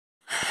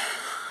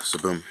So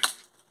boom,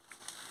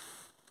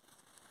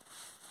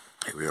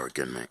 here we are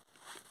again, mate.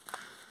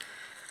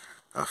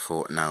 I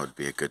thought now would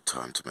be a good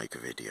time to make a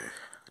video,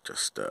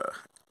 just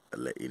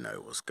let you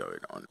know what's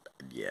going on.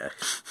 Yeah,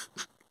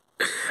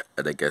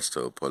 and I guess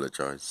to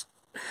apologise.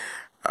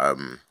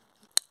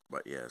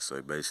 But yeah,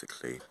 so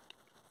basically,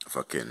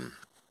 fucking,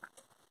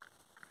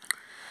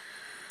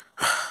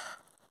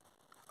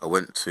 I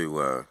went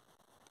to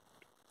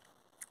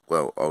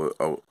well,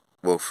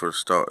 for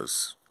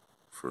starters,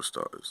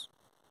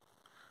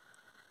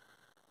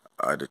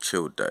 I had a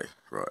chilled day,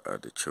 right? I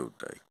had a chilled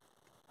day,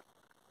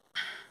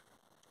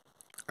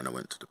 and I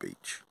went to the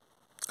beach.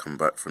 Come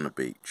back from the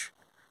beach,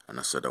 and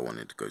I said I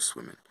wanted to go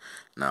swimming.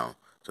 Now,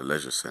 the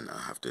leisure centre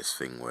have this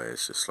thing where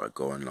it's just like,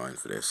 go online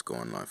for this, go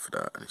online for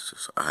that, and it's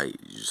just, I hate,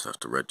 you just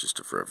have to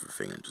register for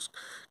everything and just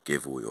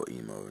give all your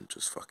email and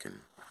just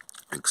fucking,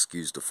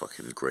 excuse the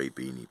fucking grey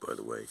beanie, by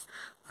the way,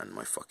 and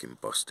my fucking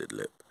busted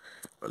lip.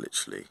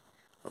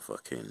 I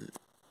fucking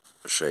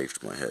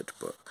shaved my head,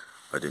 but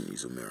I didn't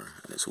use a mirror,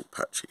 and it's all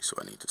patchy, so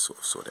I need to sort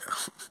of sort it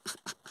out.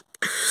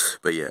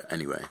 But yeah,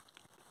 anyway,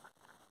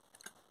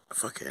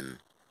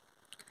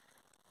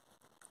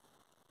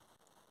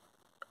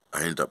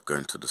 I ended up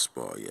going to the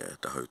spa, yeah,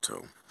 the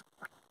hotel,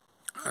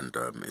 and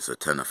it's a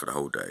tenner for the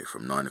whole day,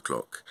 from 9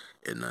 o'clock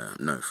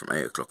from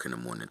 8 o'clock in the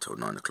morning till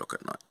 9 o'clock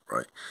at night,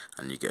 right?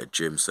 And you get a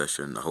gym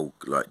session, the whole,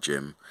 like,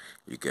 gym,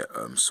 you get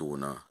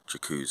sauna,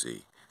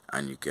 jacuzzi,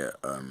 and you get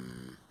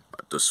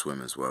the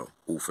swim as well,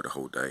 all for the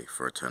whole day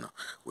for a tenner,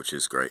 which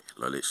is great.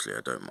 Like, literally,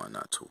 I don't mind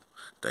that at all.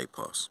 Day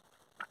pass.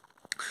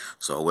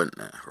 So I went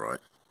there, right?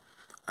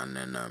 And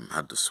then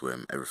had the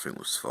swim, everything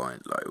was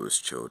fine, like, it was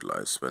chilled, like,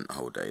 I spent the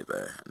whole day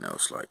there, and there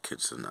was like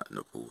kids and that in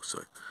the pool,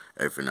 so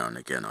every now and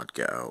again I'd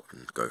get out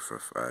and go for a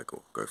fag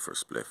or go for a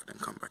spliff and then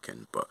come back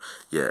in. But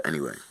yeah,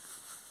 anyway,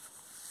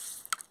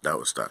 that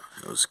was that.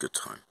 It was a good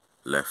time.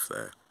 Left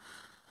there,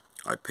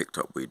 I'd picked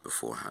up weed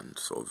beforehand,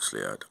 so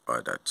obviously I'd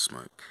had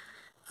smoke,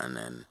 and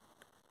then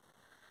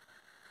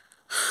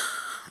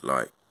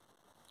like,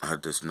 I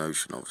had this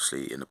notion,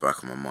 obviously, in the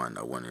back of my mind,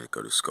 I wanted to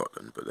go to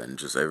Scotland, but then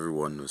just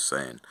everyone was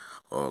saying,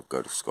 oh,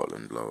 go to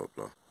Scotland, blah, blah,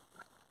 blah.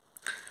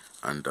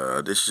 And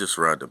this is just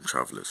random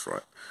travellers,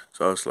 right?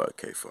 So I was like,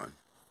 okay, fine.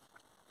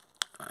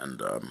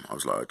 And I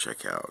was like, I'll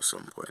check it out at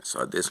some point. So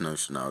I had this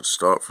notion, I would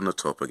start from the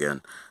top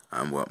again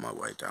and work my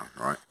way down,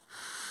 right?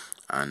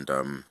 And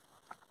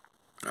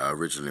I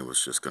originally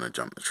was just going to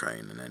jump the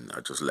train, and then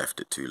I just left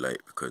it too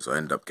late because I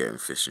ended up getting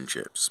fish and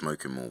chips,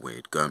 smoking more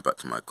weed, going back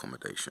to my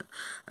accommodation,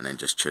 and then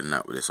just chilling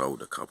out with this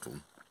older couple.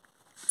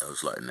 I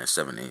was like in their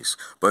 70s,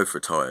 both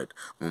retired.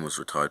 One was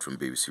retired from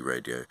BBC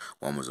Radio,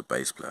 one was a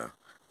bass player,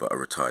 but a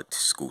retired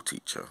school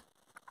teacher.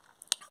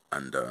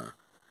 And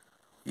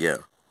yeah,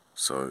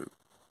 so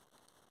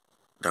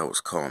that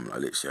was calm. Like,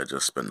 literally, I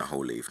just spent the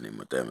whole evening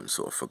with them and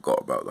sort of forgot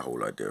about the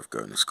whole idea of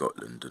going to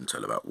Scotland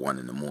until about 1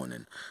 in the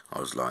morning. I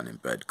was lying in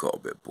bed, got a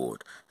bit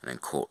bored, and then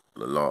caught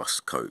the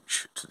last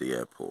coach to the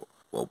airport.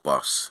 Well,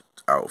 bus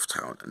out of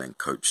town, and then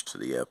coach to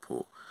the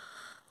airport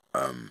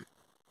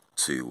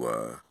to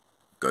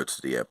go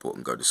to the airport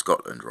and go to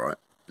Scotland, right?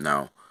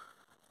 Now,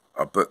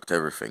 I booked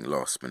everything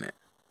last minute,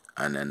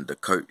 and then the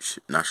coach,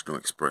 National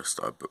Express,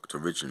 that I booked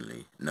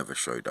originally never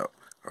showed up.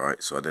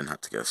 Alright, so I then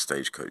had to get a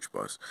stagecoach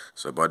bus.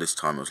 So by this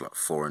time it was like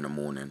 4 in the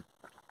morning.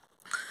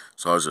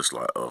 So I was just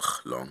like,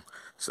 ugh, long.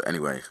 So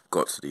anyway,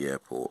 got to the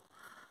airport.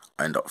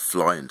 I ended up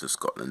flying to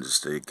Scotland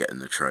just to get in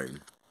the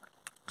train,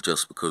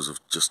 just because of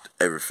just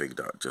everything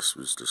that just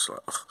was just like,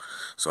 ugh.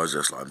 So I was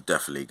just like, I'm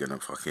definitely gonna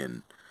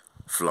fucking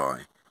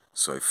fly.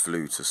 So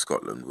flew to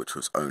Scotland, which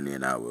was only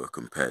an hour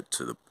compared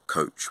to the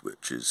coach,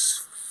 which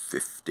is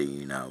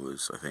 15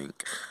 hours, I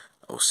think,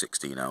 or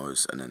 16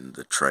 hours, and then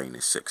the train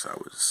is 6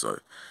 hours. So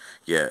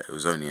yeah, it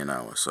was only an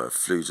hour. So I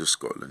flew to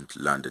Scotland,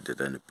 landed in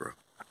Edinburgh,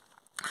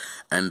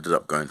 ended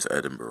up going to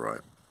Edinburgh,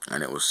 right?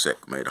 And it was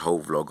sick. Made a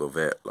whole vlog of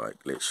it. Like,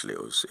 literally,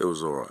 it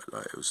was alright.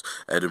 Like, it was,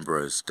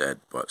 Edinburgh is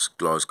dead, but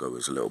Glasgow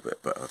was a little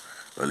bit better.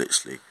 I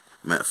literally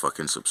met a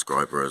fucking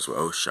subscriber as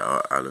well.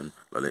 Shout out Alan.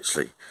 I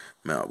literally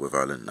met up with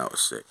Alan. That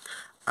was sick.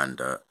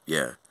 And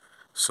yeah,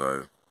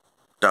 so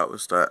that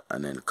was that.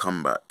 And then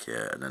come back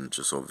here, and then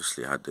just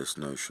obviously had this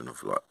notion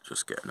of like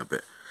just getting a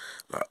bit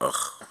like,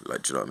 ugh,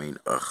 like, do you know what I mean?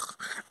 Ugh.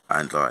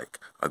 And like,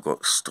 I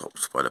got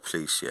stopped by the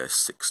police, yeah,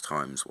 6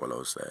 times while I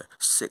was there.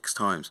 6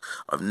 times.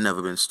 I've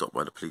never been stopped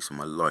by the police in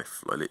my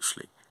life, like,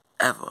 literally,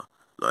 ever.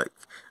 Like,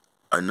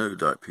 I know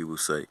that people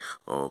say,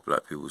 oh,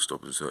 black people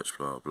stop and search,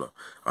 blah, blah.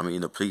 I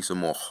mean, the police are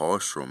more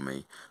harsher on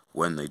me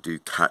when they do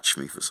catch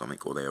me for something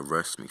or they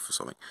arrest me for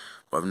something.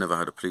 But I've never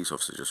had a police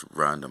officer just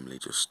randomly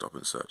just stop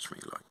and search me,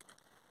 like,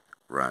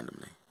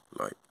 randomly.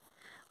 Like,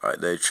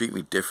 they treat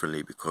me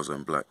differently because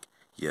I'm black.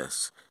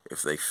 Yes,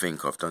 if they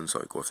think I've done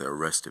something or if they're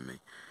arresting me,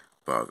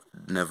 but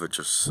never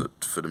just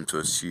for them to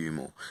assume,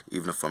 or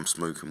even if I'm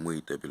smoking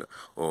weed, they'd be like,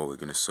 oh, we're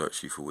going to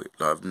search you for weed.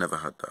 Like, I've never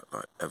had that,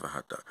 like, ever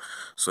had that.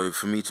 So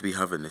for me to be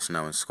having this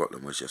now in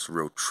Scotland was just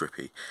real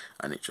trippy,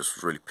 and it just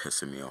was really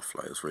pissing me off.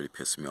 Like, it was really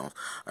pissing me off,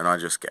 and I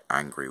just get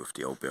angry with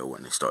the old bill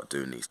when they start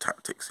doing these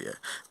tactics here,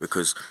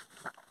 because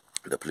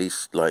the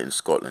police, like in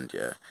Scotland,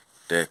 yeah,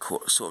 they're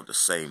sort of the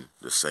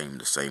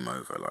same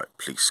over, like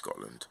Police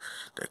Scotland,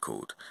 they're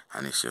called,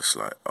 and it's just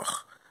like,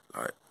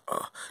 like,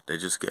 they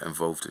just get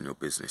involved in your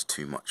business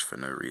too much for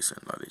no reason,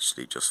 like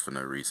literally just for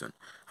no reason,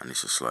 and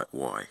it's just like,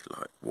 why,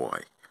 like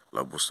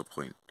what's the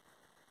point?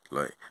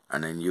 Like,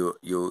 and then you'll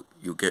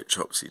get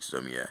chopsy to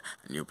them, yeah,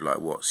 and you'll be like,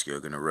 what, so you're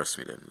gonna arrest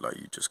me then? Like,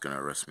 you're just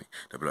gonna arrest me?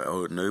 They'll be like,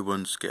 oh, no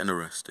one's getting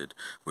arrested,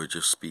 we're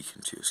just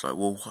speaking to you. It's like,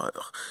 well, why?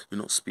 You're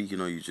not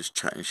speaking, or you're just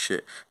chatting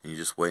shit, and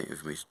you're just waiting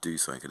for me to do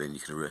something, and then you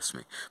can arrest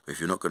me. But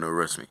if you're not gonna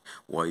arrest me,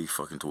 why are you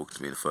fucking talking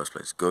to me in the first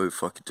place? Go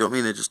fucking, do you know what I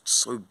mean? They're just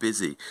so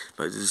busy,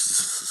 like,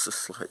 it's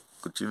just like,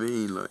 what do you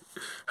mean? Like,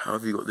 how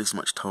have you got this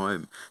much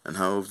time? And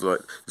how have,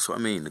 like, that's what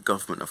I mean, the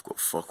government have got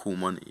fuck all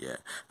money, yeah,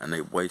 and they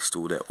waste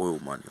all their oil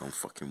money on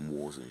fucking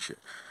wars and shit,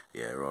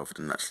 yeah, rather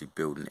than actually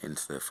building it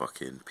into their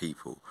fucking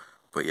people.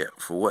 But yet,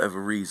 for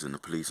whatever reason, the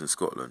police in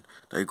Scotland,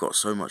 they got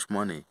so much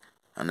money,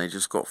 and they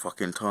just got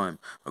fucking time.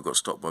 I got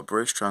stopped by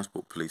British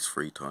Transport Police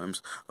 3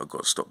 times, I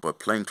got stopped by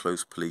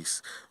plainclothes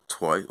police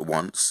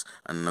once,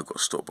 and I got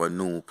stopped by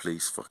normal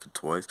police fucking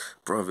twice.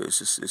 Brother,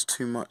 it's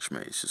too much,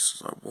 mate. It's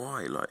just like,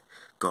 why? Like,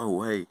 go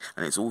away.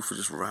 And it's all for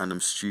just random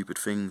stupid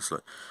things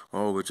like,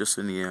 oh, we're just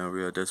in the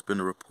area, there's been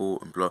a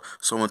report and blah.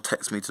 Someone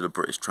texted me to the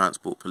British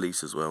Transport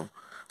Police as well.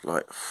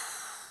 Like,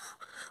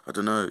 I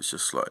don't know, it's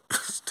just like,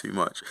 it's too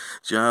much.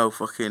 Do you know how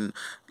fucking,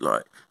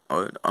 like,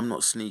 I'm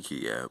not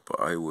sneaky, yeah,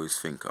 but I always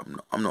think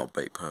I'm not a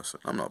bait person.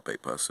 I'm not a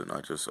bait person.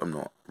 I'm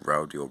not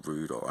rowdy or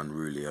rude or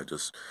unruly. I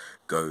just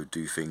go,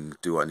 do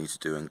what I need to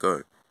do and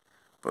go.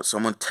 But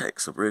someone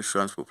texts the British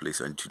Transport Police,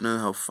 and do you know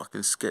how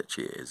fucking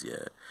sketchy it is,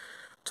 yeah?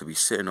 To be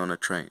sitting on a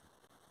train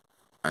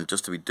and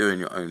just to be doing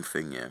your own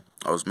thing, yeah.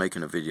 I was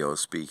making a video, I was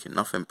speaking,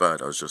 nothing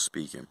bad, I was just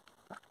speaking.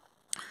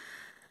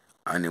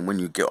 And then when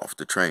you get off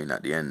the train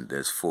at the end,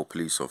 there's 4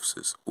 police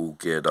officers all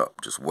geared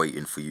up, just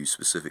waiting for you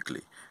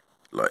specifically.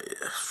 Like,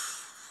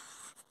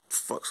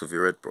 fucks with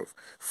your head, bro.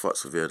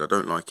 Fucks with your head. I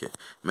don't like it.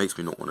 Makes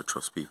me not want to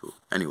trust people.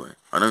 Anyway,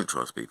 I don't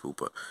trust people,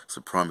 but it's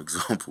a prime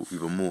example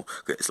even more.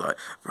 It's like,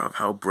 bro,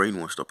 how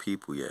brainwashed are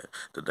people, yeah,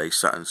 that they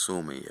sat and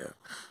saw me, yeah.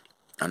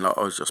 And like,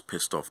 I was just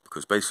pissed off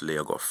because basically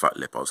I got a fat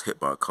lip. I was hit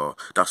by a car.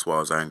 That's why I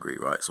was angry,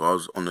 right? So I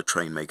was on the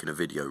train making a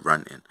video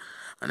ranting,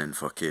 and then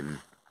fucking,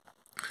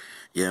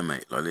 yeah,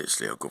 mate, like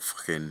literally I got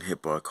fucking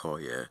hit by a car,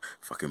 yeah.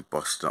 Fucking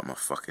busted up my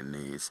fucking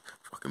knees.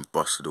 Fucking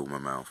busted all my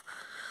mouth.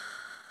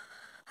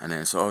 And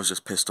then, so I was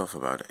just pissed off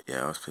about it.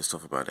 Yeah, I was pissed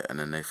off about it. And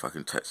then they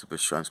fucking texted the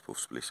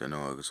Transport Police saying,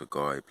 oh, it was a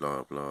guy,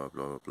 blah, blah,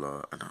 blah,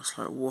 blah. And I was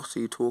like, what are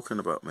you talking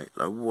about, mate?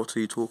 Like, what are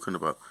you talking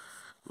about?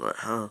 Like,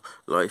 how?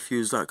 Like, if you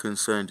was that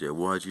concerned, yeah,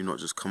 why did you not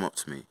just come up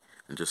to me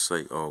and just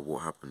say, oh,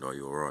 what happened? Are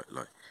you alright?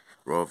 Like,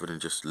 rather than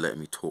just let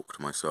me talk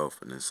to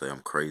myself and then say I'm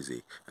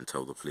crazy and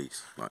tell the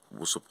police. Like,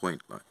 what's the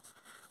point? Like,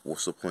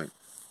 what's the point?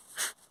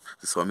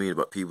 That's what I mean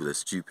about people, they're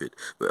stupid.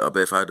 But I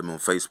bet if I had them on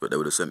Facebook, they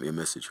would have sent me a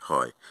message,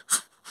 hi.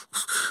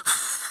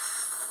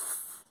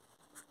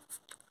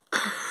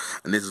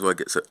 And this is why I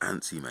get so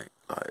antsy, mate.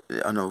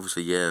 Like, I know,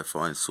 obviously, yeah,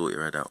 fine, sort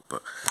your head out,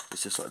 but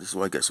it's just like, this is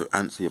why I get so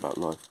antsy about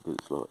life, because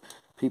it's like,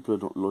 people are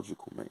not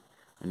logical, mate.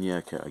 And yeah,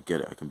 okay, I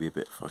get it, I can be a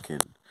bit fucking,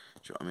 do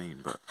you know what I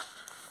mean? But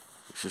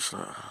it's just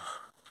like,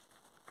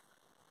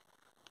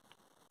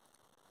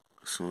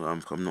 so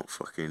I'm not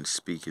fucking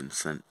speaking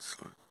sense.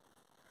 Like.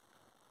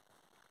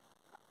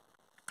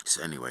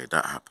 So anyway,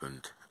 that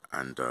happened,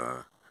 and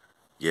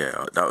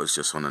yeah, that was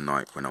just on a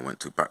night when I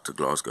went back to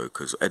Glasgow,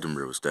 because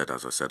Edinburgh was dead,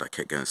 as I said. I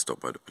kept getting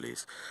stopped by the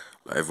police.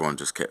 Like, everyone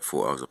just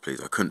thought I was a police.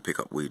 I couldn't pick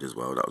up weed as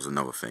well, that was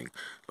another thing.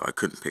 Like, I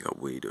couldn't pick up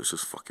weed, it was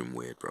just fucking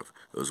weird, bruv.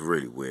 It was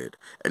really weird.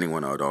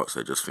 Anyone I would ask,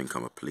 they just think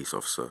I'm a police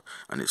officer.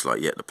 And it's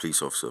like, yeah, the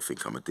police officer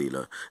think I'm a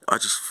dealer. I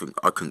just think,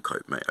 I couldn't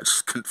cope, mate. I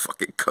just couldn't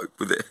fucking cope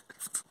with it.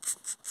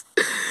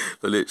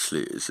 But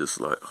literally, it's just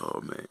like,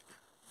 oh, mate.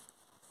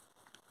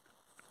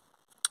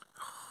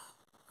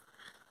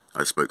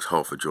 I smoked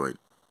half a joint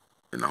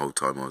in the whole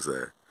time I was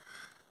there.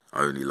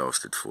 I only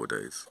lasted 4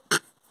 days.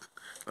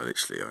 I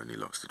only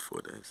lasted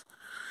 4 days.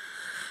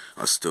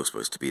 I was still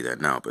supposed to be there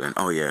now, but then,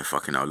 oh yeah,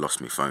 fucking I lost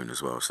my phone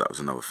as well, so that was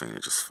another thing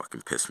that just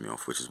fucking pissed me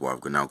off, which is why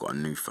I've now got a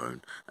new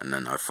phone, and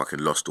then I fucking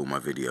lost all my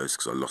videos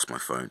because I lost my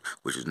phone,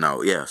 which is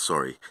now, yeah,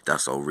 sorry,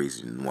 that's the whole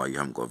reason why you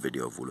haven't got a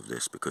video of all of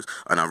this, because,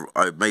 and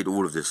I made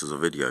all of this as a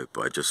video,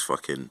 but I just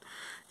fucking,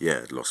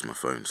 yeah, lost my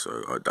phone,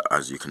 so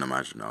as you can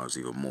imagine, I was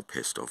even more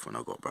pissed off when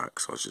I got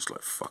back, so I was just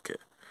like, fuck it,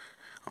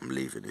 I'm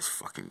leaving this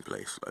fucking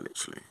place, like,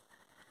 literally.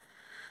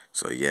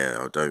 So yeah,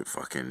 I don't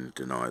fucking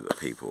deny that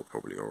people are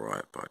probably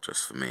alright, but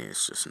just for me,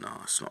 it's just,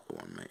 nah, it's not the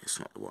one, mate, it's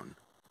not the one.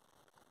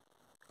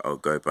 I'll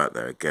go back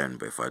there again,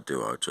 but if I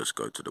do, I'll just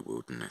go to the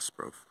wilderness,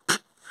 bruv.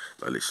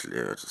 Like, literally,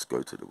 yeah, I'll just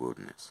go to the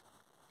wilderness.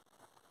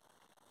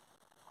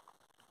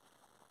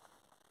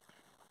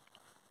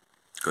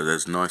 Because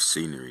there's nice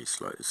sceneries,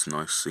 like, it's a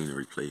nice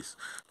scenery place,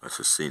 like, it's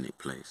a scenic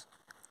place.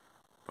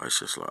 But it's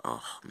just like,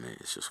 oh, mate,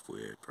 it's just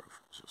weird, bruv.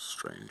 It's just a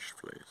strange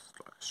place,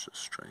 like, it's just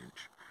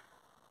strange.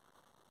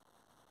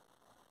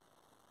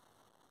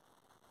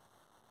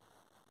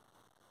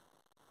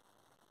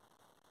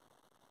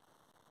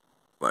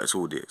 But it's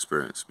all the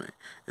experience, mate.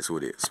 It's all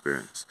the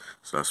experience.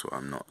 So that's what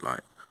I'm not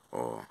like,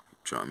 or,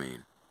 do you know what I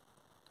mean?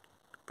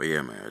 But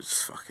yeah, mate, I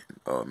just fucking,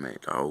 oh,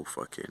 mate, the whole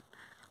fucking,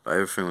 like,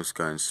 everything was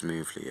going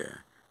smoothly, yeah.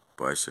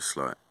 But it's just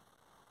like,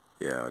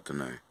 yeah, I don't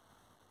know.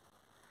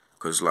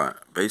 Because, like,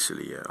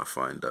 basically, yeah, I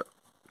find that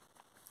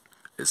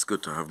it's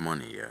good to have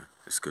money, yeah.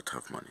 It's good to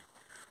have money.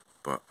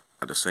 But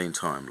at the same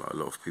time, like, a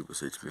lot of people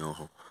say to me,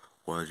 oh,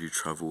 why do you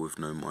travel with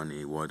no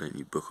money? Why don't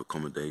you book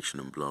accommodation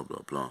and blah,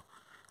 blah, blah.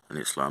 And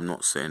it's like, I'm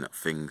not saying that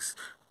things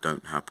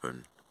don't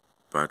happen.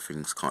 Bad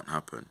things can't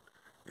happen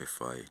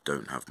if I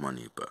don't have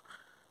money. But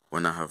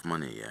when I have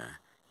money, yeah,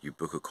 you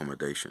book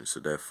accommodation. So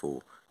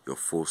therefore, you're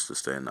forced to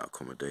stay in that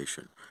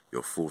accommodation.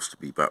 You're forced to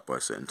be back by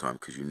a certain time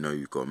because you know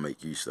you've got to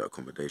make use of that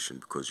accommodation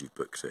because you've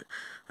booked it.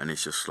 And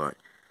it's just like,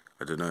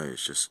 I don't know,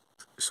 it's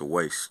a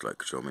waste.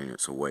 Like, do you know what I mean?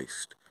 It's a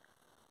waste.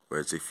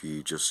 Whereas if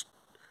you just,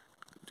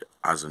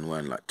 as and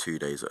when, like 2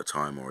 days at a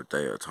time or a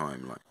day at a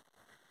time, like,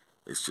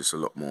 it's just a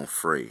lot more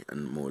free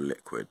and more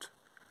liquid.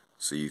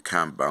 So you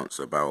can bounce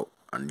about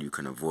and you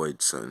can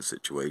avoid certain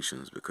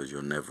situations because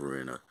you're never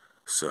in a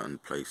certain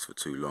place for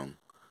too long.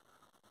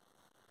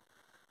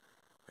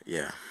 But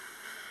yeah,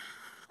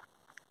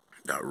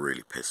 that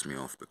really pissed me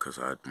off because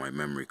I had my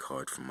memory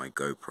card from my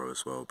GoPro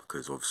as well,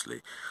 because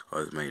obviously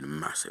I made a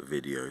massive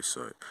video,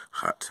 so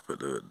I had to put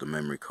the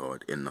memory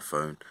card in the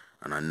phone.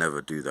 And I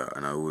never do that,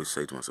 and I always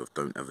say to myself,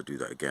 don't ever do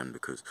that again,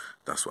 because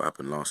that's what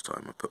happened last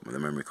time. I put the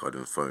memory card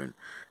in the phone,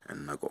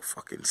 and I got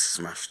fucking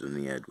smashed in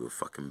the head with a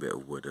fucking bit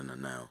of wood and a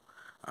nail.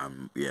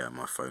 Yeah,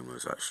 my phone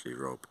was actually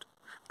robbed.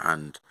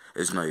 And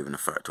it's not even the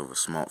fact of a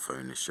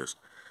smartphone, it's just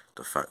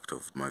the fact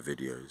of my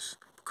videos.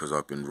 Because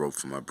I've been robbed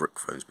from my brick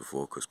phones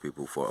before, because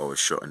people thought I was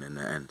shotting in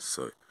the end,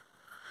 so...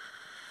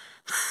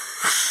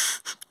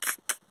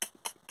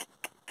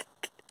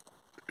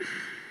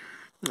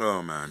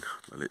 Oh man,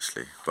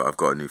 literally. But I've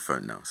got a new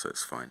phone now, so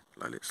it's fine.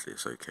 Like, literally,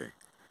 it's okay.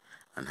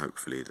 And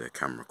hopefully the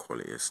camera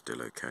quality is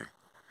still okay.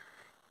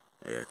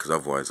 Yeah, because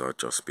otherwise I'd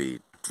just be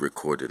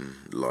recording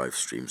live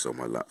streams on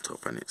my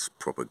laptop and it's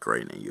proper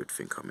grainy. You'd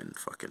think I'm in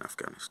fucking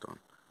Afghanistan.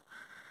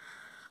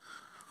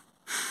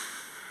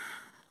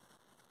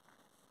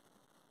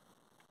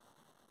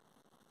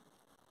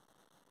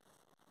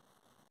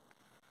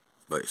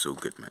 But it's all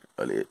good, mate.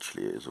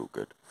 Literally, it is all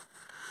good.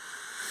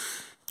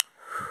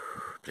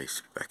 Pleased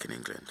to be back in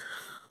England.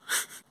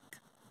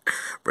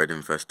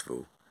 Reading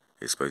Festival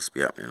is supposed to be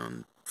happening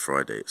on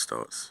Friday. It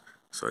starts,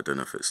 so I don't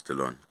know if it's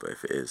still on, but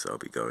if it is, I'll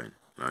be going.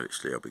 Like,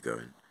 literally, I'll be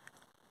going.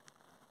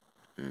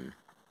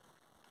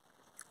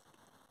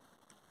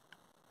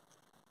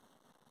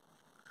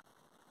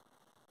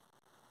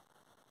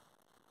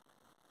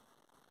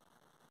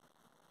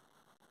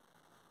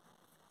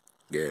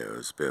 Yeah, it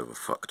was a bit of a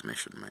fucked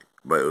mission, mate.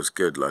 But it was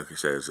good, like I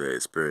said, it was an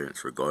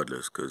experience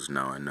regardless, because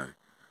now I know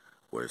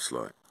what it's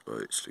like.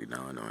 Literally,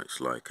 now I know what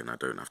it's like, and I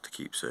don't have to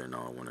keep saying,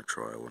 oh, I want to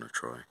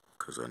try,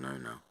 because I know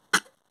now.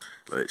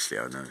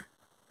 Literally, I know.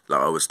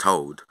 Like, I was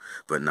told,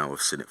 but now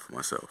I've seen it for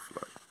myself.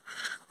 Like,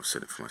 I've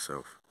seen it for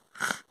myself.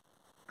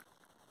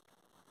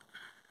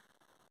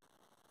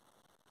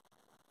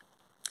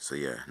 So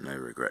yeah, no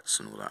regrets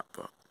and all that,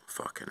 but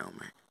fucking hell,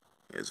 mate.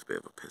 It was a bit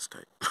of a piss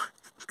take.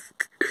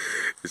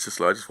 It's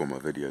just like, I just want my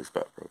videos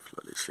back, bro.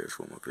 Like, literally, I just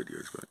want my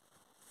videos back.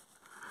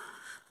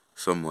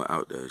 Somewhere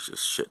out there is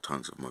just shit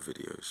tons of my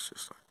videos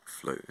just like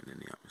floating in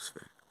the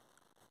atmosphere.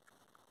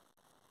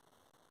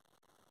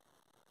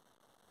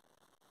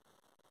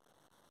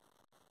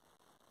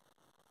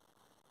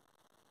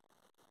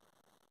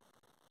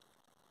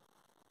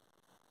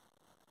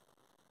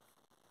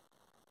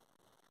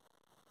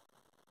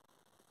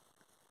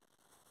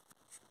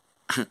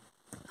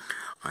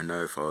 I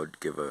know if I would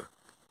give a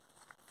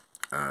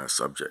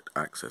subject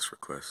access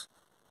request,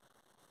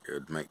 it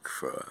would make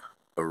for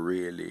a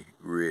really,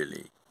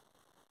 really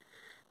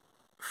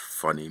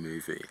funny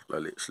movie.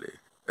 Like, literally,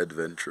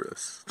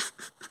 adventurous.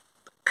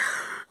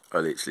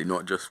 Like, literally,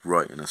 not just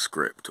writing a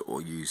script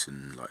or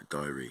using like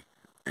diary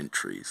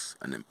entries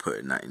and then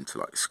putting that into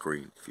like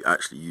screen. If you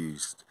actually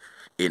used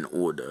in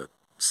order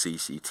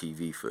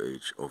CCTV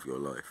footage of your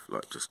life,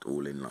 like just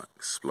all in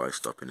like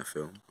spliced up in a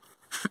film.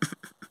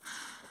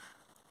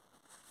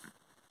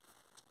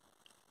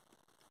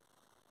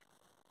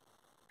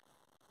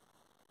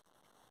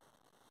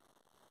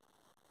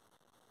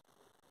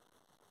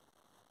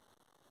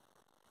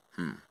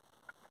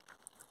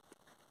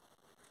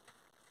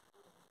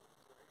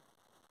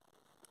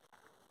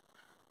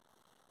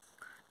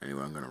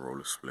 Anyway, I'm going to roll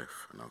a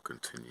spliff and I'll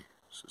continue.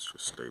 So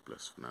just stay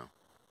blessed for now.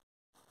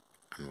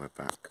 And we're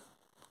back.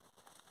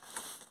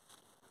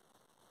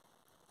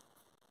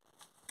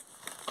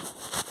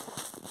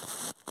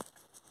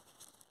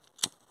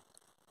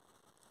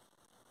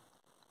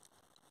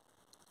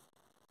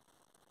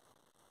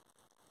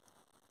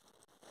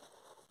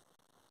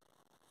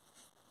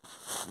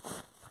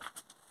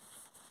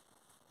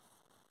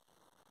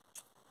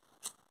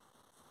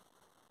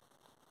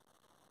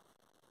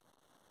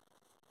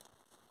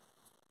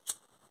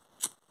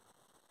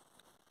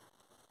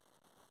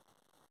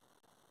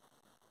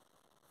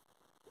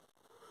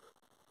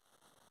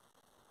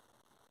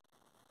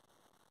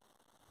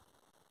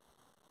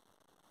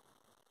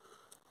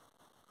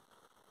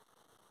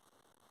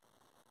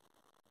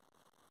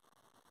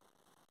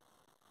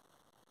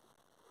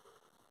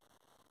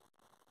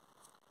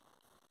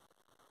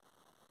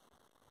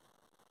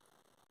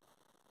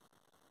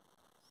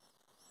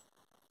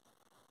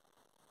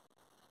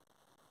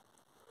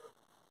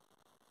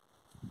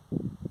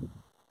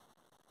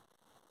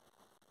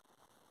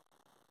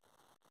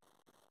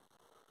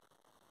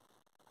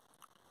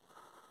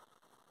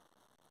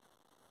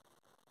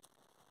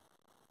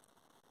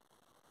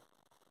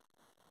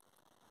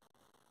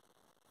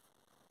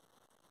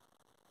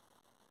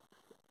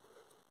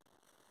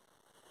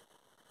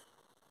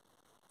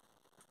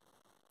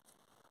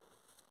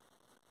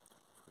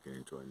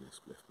 enjoying this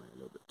spliff, mate, a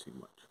little bit too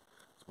much.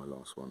 It's my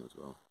last one as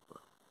well,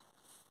 but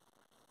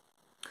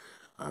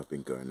I've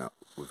been going out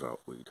without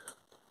weed,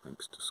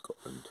 thanks to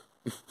Scotland.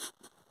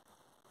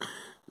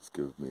 It's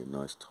given me a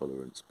nice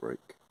tolerance break.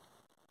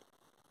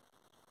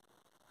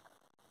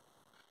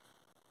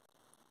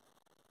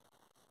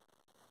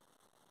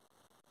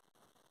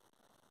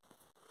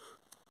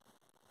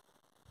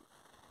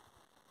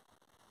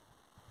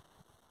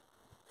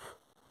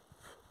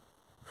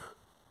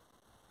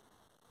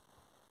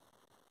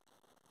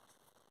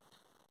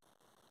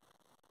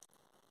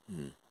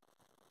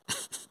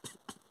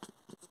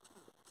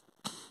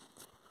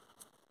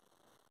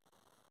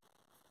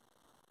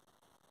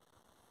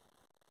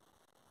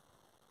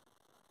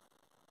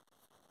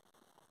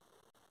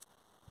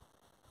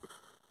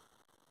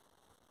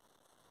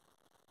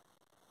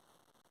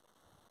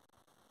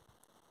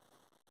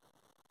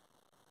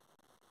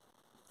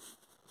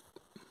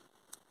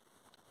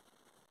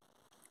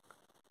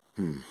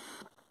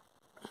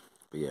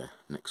 But yeah,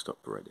 next up,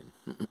 Reading.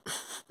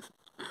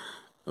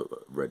 Not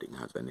that Reading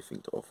has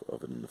anything to offer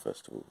other than the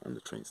festival and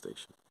the train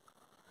station.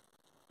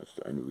 That's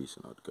the only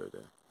reason I'd go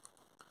there.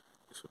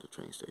 It's for the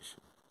train station,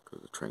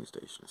 because the train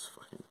station is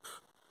fucking,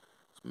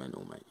 it's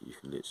mental, mate. You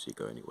can literally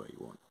go anywhere you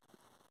want.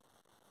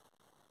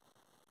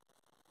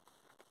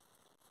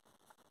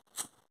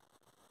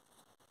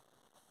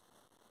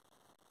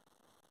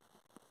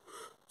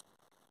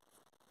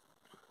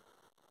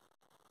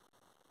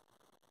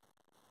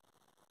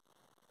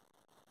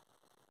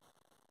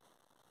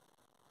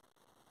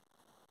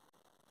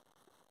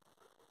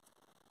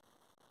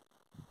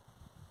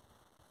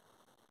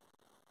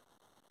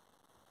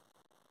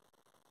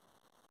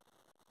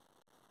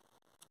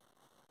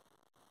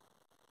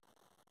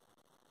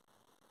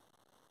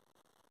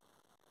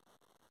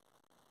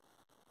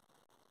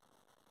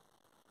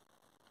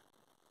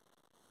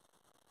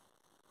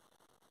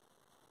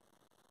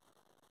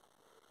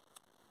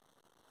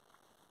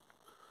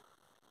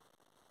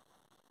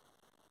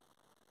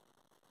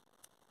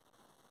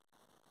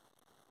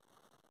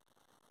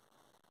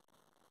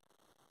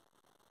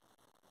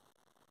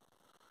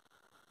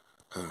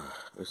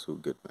 It's all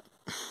good,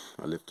 mate.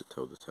 I live to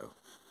tell the tale.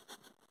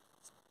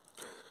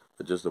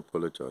 I just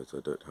apologise I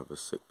don't have a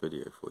sick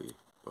video for you,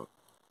 but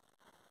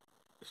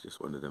it's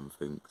just one of them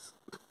things.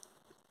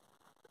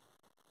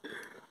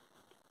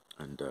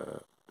 And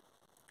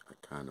I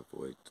can't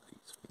avoid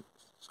these things.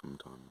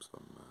 Sometimes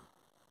I'm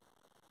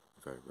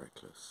very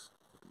reckless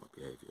with my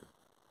behaviour.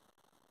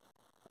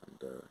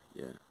 And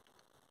yeah.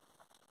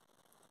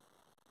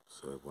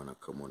 So when I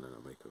come on and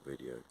I make a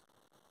video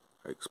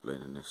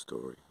explaining this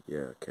story,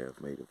 yeah, okay,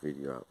 I've made a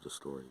video out of the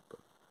story,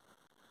 but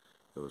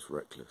it was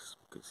reckless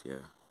because,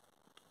 yeah,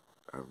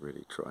 I'm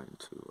really trying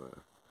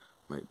to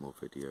make more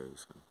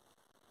videos and,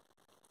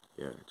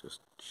 yeah, just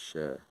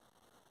share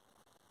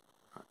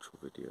actual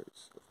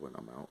videos of when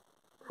I'm out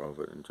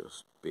rather than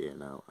just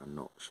being out and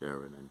not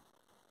sharing and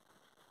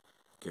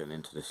getting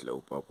into this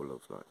little bubble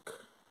of like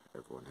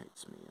everyone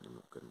hates me and I'm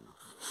not good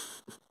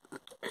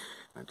enough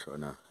and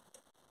trying to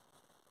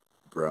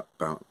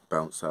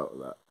bounce out of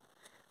that.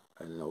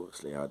 And then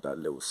obviously I had that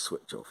little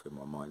switch off in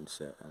my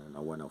mindset, and then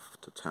I went off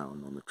to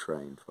town on the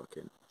train,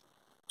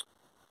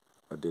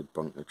 I did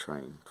bunk the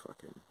train,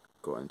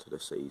 got into the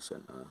city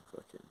centre,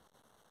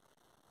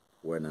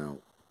 went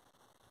out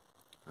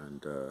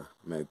and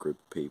met a group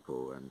of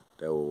people, and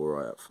they were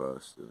alright at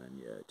first, and then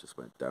yeah, it just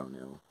went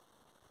downhill.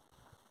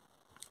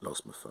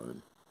 Lost my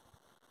phone,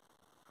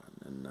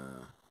 and then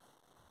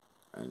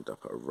I ended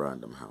up at a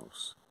random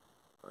house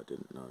I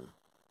didn't know.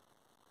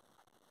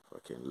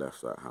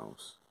 Left that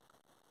house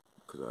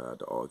because I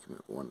had an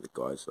argument with one of the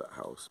guys at that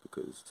house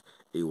because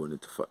he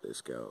wanted to fuck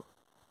this girl,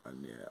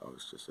 and yeah, I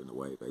was just in the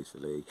way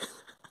basically.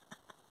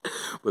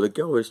 But the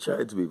girl was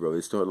chatting to me, bro.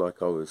 It's not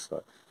like I was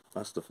like,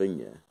 that's the thing,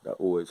 yeah, that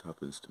always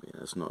happens to me.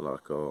 It's not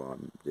like, oh,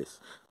 I'm this,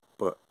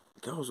 but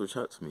girls will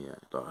chat to me, yeah,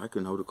 like I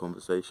can hold a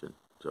conversation,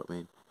 do you know what I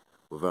mean,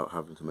 without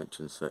having to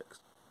mention sex.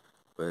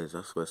 Whereas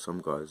that's where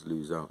some guys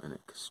lose out in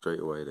it, because straight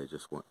away they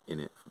just want in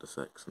it for the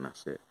sex and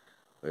that's it.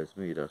 Whereas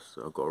me,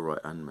 I've got a right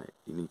hand, mate.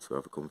 You need to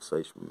have a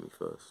conversation with me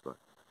first, like,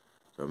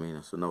 do you know what I mean?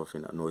 That's another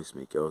thing that annoys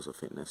me. Girls, I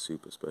think they're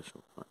super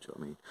special, like, do you know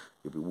what I mean?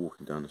 You'll be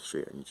walking down the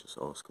street and you just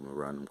ask them a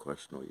random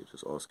question, or you're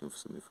just asking for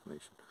some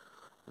information,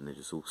 and they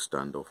just all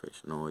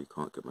standoffish, and oh, you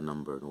can't get my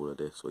number and all of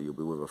this. Or you'll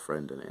be with a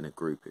friend and in a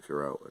group if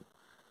you're out, and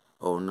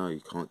oh no, you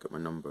can't get my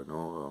number, and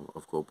oh,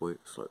 I've got a boy.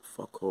 It's like,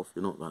 fuck off,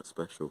 you're not that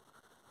special.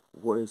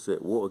 What is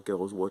it? What are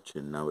girls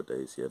watching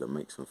nowadays, yeah, that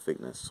makes them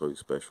think they're so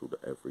special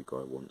that every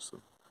guy wants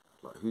them?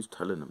 Like, who's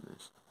telling them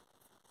this?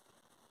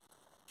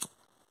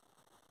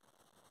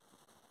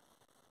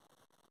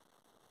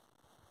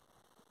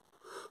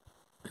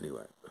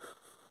 Anyway,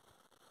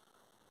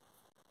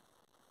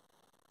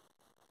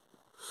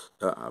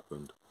 that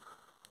happened.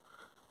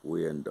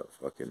 We end up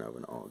having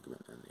an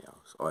argument in the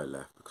house. I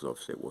left because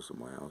obviously it wasn't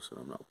my house and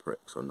I'm not a prick,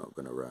 so I'm not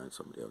going to ruin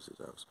somebody else's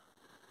house.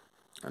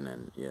 And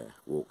then, yeah,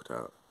 walked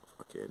out,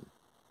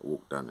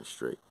 walked down the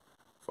street,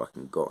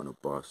 got on a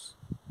bus.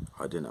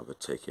 I didn't have a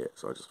ticket,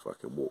 so I just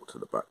walked to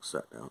the back,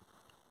 sat down.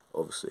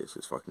 obviously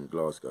it's fucking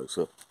Glasgow,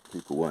 so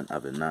people weren't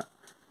having that.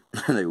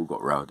 And they all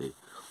got rowdy.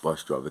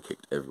 Bus driver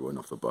kicked everyone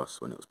off the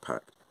bus when it was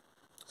packed.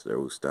 So they're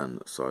all standing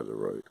at the side of the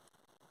road.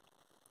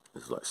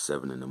 It's like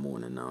 7 in the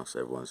morning now,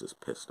 so everyone's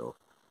just pissed off.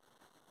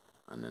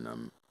 And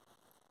then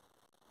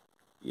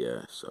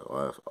yeah,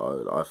 so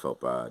I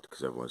felt bad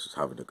because everyone's just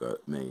having to go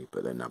at me,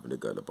 but then having to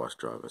go at the bus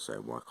driver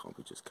saying, why can't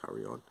we just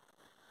carry on?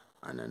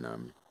 And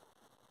then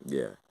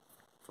yeah,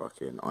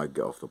 fucking I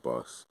get off the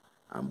bus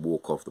and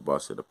walk off the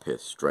bus at a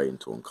piss straight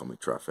into oncoming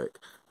traffic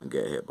and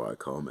get hit by a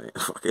car, mate.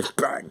 Fucking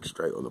bang,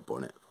 straight on the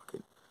bonnet.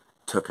 Fucking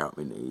took out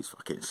my knees,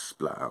 fucking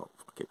splat out.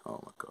 Fucking,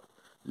 oh my god.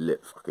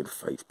 Lip fucking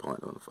face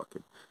pint on the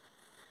fucking,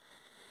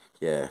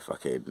 yeah,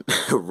 fucking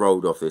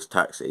rolled off this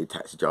taxi.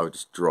 Taxi driver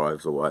just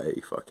drives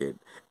away. Fucking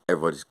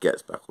everyone just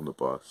gets back on the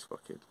bus.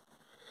 Fucking,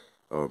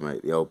 oh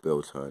mate, the old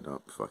bill turned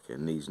up.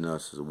 Fucking these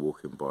nurses are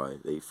walking by.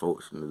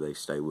 Fortunately they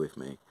stay with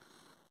me.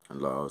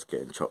 And like I was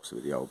getting chops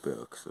with the old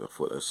bill because I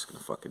thought they was just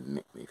gonna fucking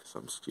nick me for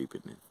some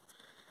stupidness.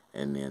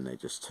 In the end, they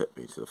just took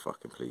me to the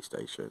fucking police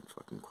station.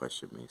 Fucking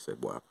questioned me. Said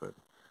what happened.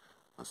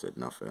 I said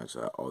nothing. I just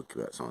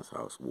argued at someone's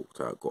house. Walked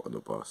out. Got on the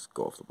bus.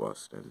 Got off the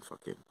bus. Then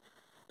fucking.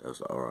 They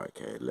was like, alright,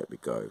 okay, let me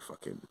go.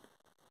 Fucking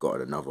got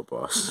on another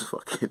bus.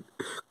 Fucking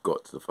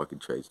got to the fucking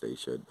train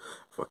station.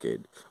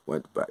 Fucking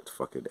went back to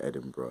fucking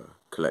Edinburgh.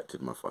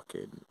 Collected my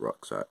fucking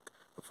rucksack.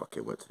 I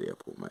fucking went to the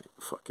airport, mate.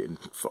 Fucking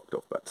fucked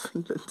off back to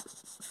England.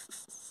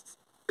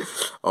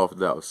 After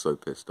that, I was so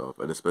pissed off.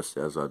 And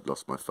especially as I'd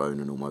lost my phone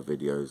and all my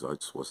videos, I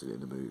just wasn't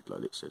in the mood.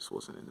 Like, literally just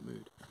wasn't in the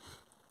mood.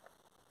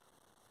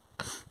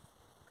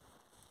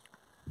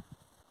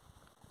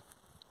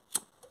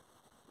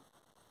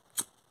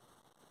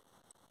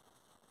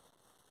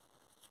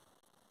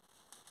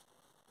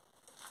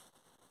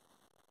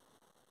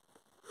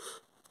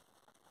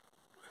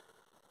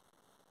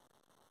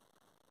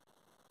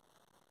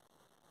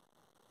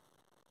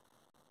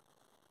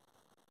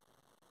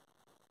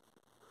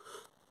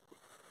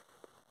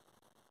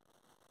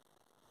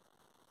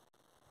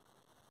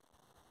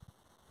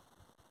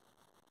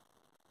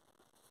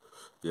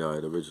 Yeah, I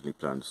had originally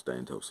planned to stay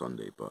until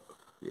Sunday, but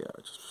yeah,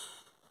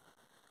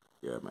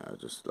 yeah, man,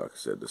 like I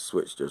said, the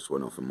switch just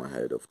went off in my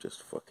head of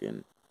just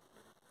fucking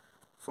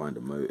find a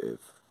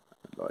motive.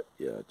 Like,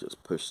 yeah, I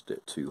just pushed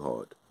it too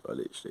hard. I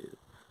literally,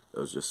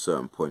 there was just a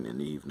certain point in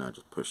the evening, I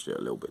just pushed it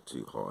a little bit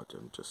too hard,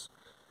 and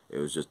it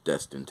was just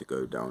destined to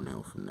go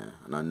downhill from there.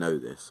 And I know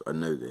this,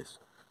 and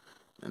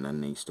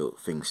then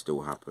things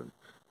still happen.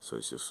 So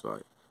it's just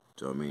like,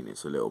 do you know what I mean?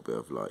 It's a little bit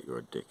of like, you're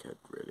a dickhead,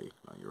 really.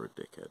 Like, you're a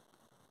dickhead.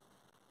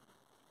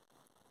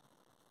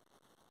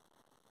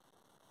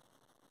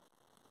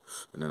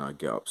 And then I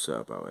get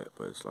upset about it,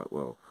 but it's like,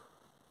 well,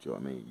 do you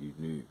know what I mean? You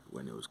knew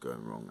when it was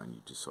going wrong and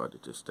you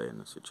decided to stay in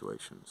the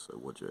situation, so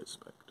what do you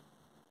expect?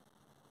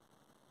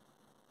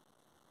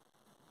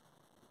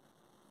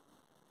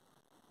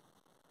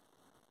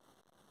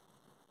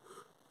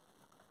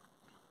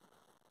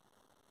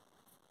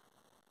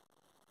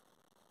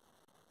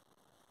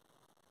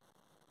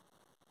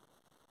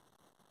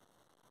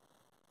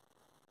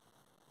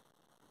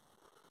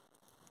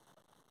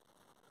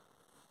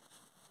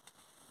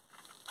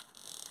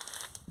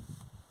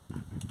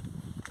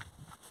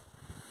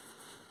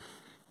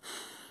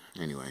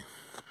 Anyway,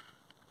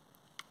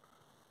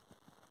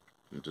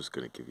 I'm just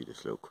going to give you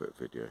this little quick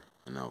video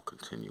and I'll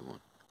continue on.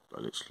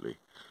 But literally,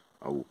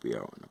 I will be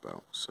out and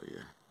about, so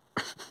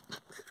yeah.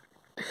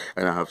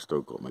 And I have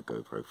still got my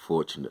GoPro.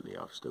 Fortunately,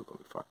 I've still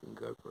got my fucking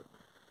GoPro.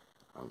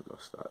 I haven't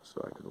lost that,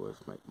 so I can always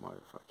make my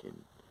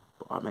fucking...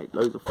 But I make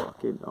loads of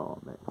fucking... Oh,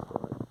 mate, it's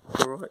alright.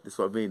 It's alright, this is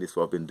what I mean, this is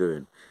what I've been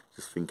doing.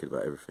 Just thinking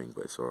about everything,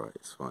 but it's alright,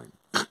 it's fine.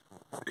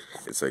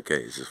 It's okay,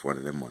 it's just one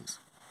of them ones.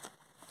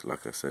 So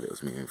like I said, it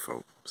was my own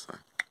fault, so...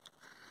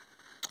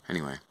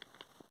 Anyway,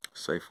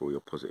 save for all your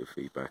positive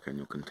feedback and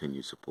your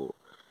continued support.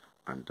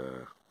 And,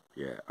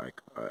 yeah, I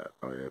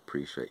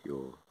appreciate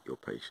your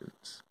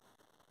patience.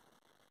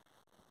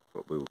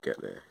 But we will get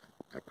there.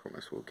 I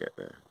promise we'll get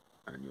there.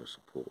 And your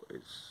support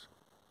is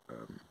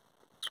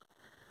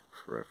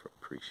forever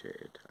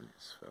appreciated, and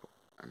it's felt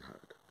and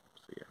heard.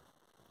 So yeah.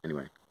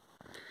 Anyway,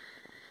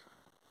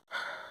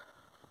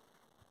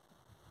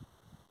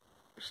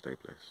 stay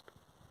blessed,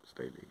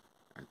 stay lean.